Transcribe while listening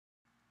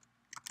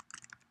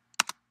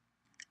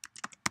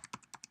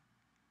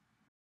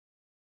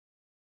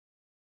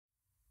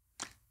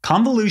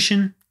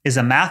Convolution is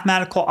a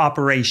mathematical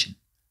operation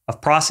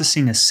of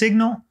processing a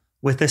signal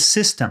with a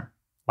system,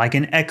 like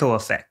an echo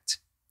effect.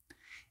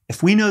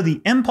 If we know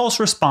the impulse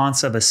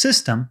response of a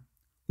system,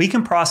 we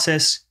can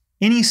process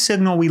any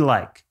signal we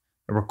like,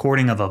 a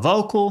recording of a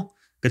vocal,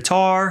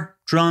 guitar,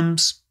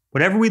 drums,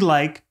 whatever we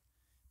like,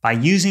 by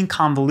using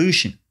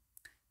convolution.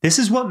 This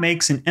is what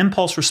makes an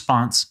impulse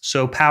response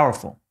so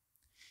powerful.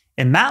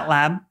 In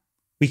MATLAB,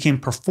 we can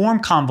perform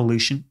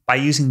convolution by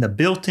using the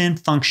built-in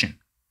function.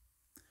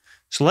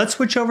 So let's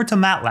switch over to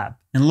MATLAB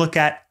and look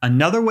at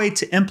another way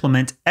to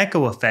implement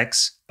echo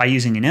effects by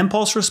using an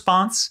impulse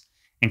response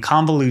and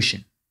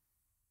convolution.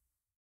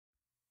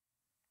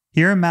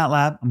 Here in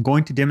MATLAB, I'm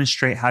going to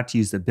demonstrate how to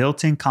use the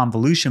built-in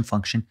convolution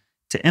function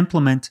to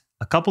implement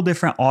a couple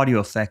different audio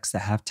effects that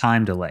have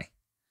time delay.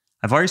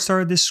 I've already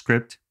started this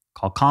script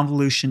called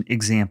convolution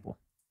example.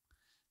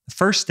 The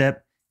first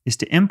step is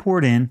to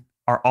import in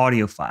our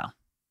audio file.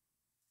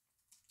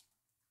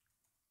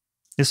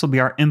 This will be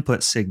our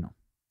input signal.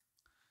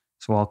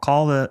 So I'll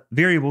call the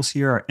variables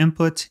here our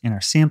input and our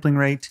sampling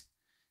rate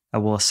that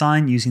we'll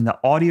assign using the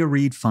audio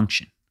read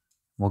function.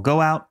 We'll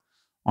go out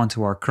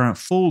onto our current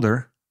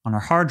folder on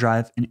our hard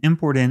drive and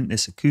import in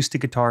this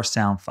acoustic guitar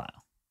sound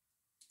file.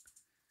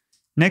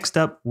 Next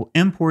up, we'll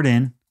import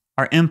in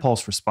our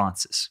impulse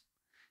responses.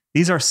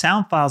 These are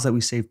sound files that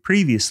we saved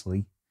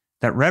previously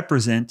that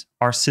represent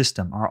our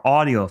system, our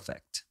audio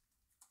effect.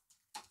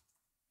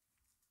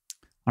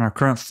 On our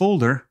current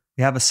folder,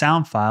 we have a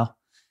sound file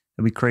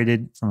that we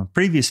created from a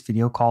previous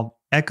video called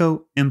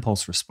Echo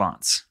Impulse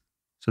Response.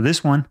 So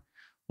this one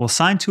we'll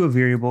assign to a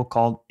variable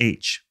called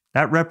H.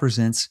 That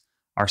represents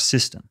our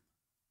system.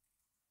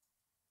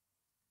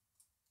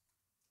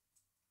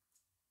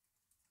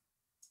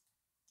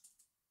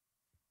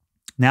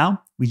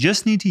 Now, we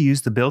just need to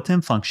use the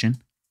built-in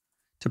function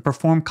to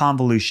perform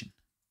convolution.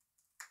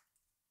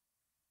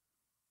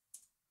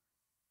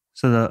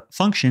 So the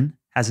function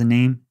has a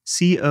name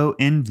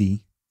conv,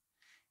 and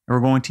we're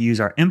going to use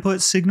our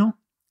input signal,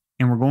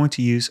 and we're going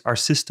to use our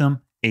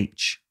system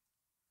H.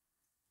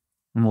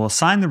 And we'll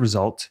assign the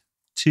result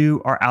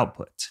to our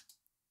output.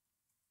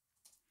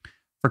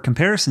 For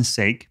comparison's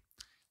sake,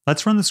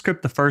 let's run the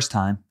script the first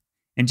time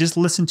and just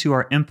listen to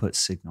our input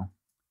signal.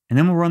 And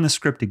then we'll run the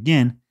script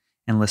again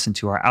and listen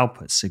to our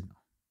output signal.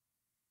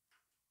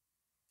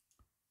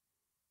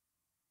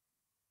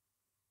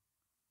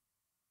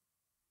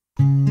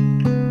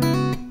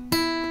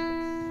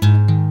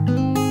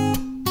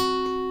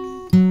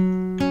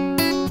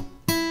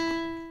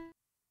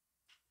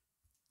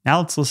 Now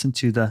let's listen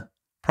to the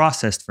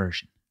processed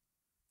version.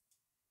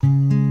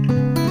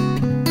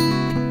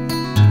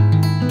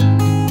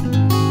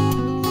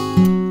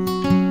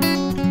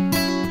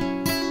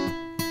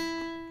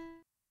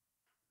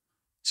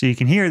 So you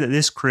can hear that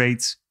this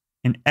creates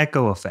an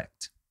echo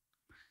effect.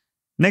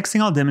 Next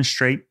thing I'll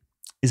demonstrate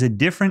is a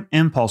different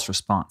impulse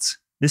response.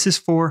 This is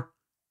for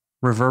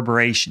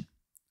reverberation.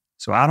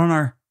 So out on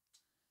our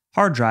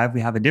hard drive,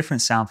 we have a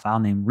different sound file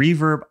named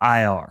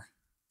reverb.ir.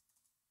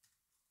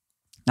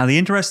 Now, the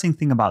interesting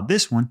thing about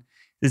this one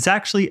is it's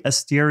actually a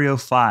stereo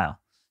file.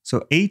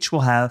 So H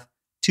will have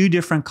two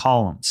different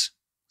columns.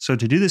 So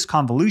to do this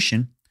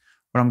convolution,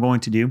 what I'm going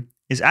to do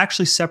is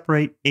actually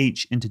separate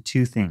H into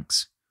two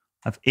things.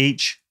 I have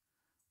H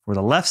for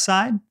the left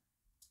side,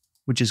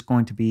 which is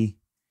going to be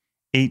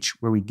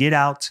H where we get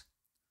out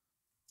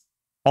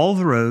all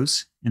the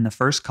rows in the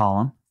first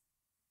column.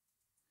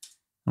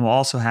 And we'll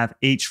also have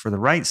H for the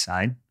right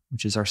side,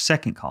 which is our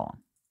second column.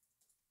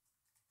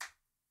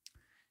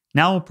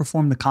 Now we'll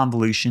perform the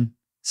convolution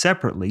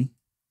separately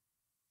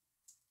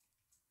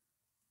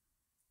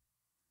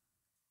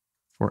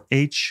for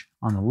H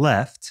on the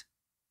left.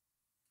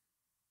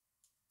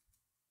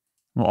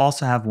 We'll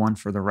also have one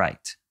for the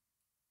right.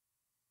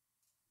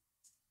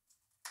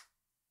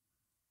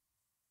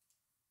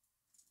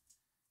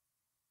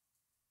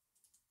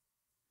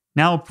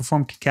 Now we'll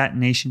perform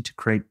concatenation to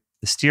create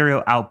the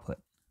stereo output.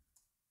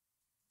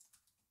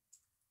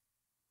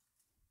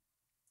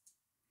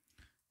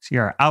 See,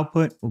 our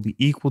output will be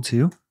equal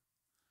to,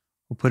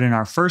 we'll put in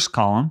our first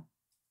column,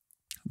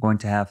 we're going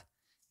to have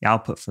the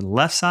output for the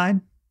left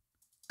side,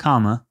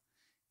 comma,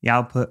 the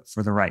output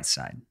for the right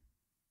side.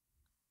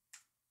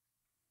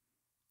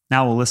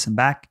 Now we'll listen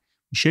back.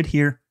 We should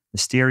hear the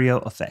stereo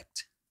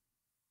effect.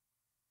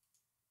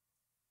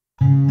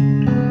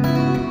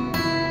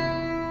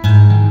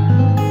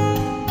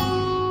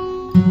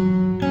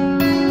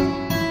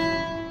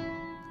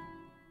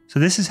 So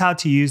this is how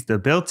to use the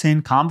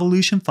built-in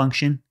convolution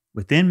function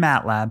within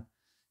MATLAB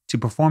to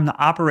perform the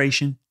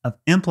operation of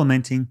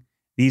implementing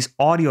these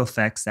audio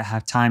effects that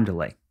have time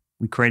delay.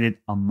 We created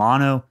a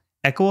mono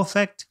echo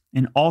effect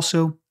and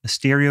also a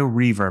stereo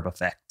reverb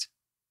effect.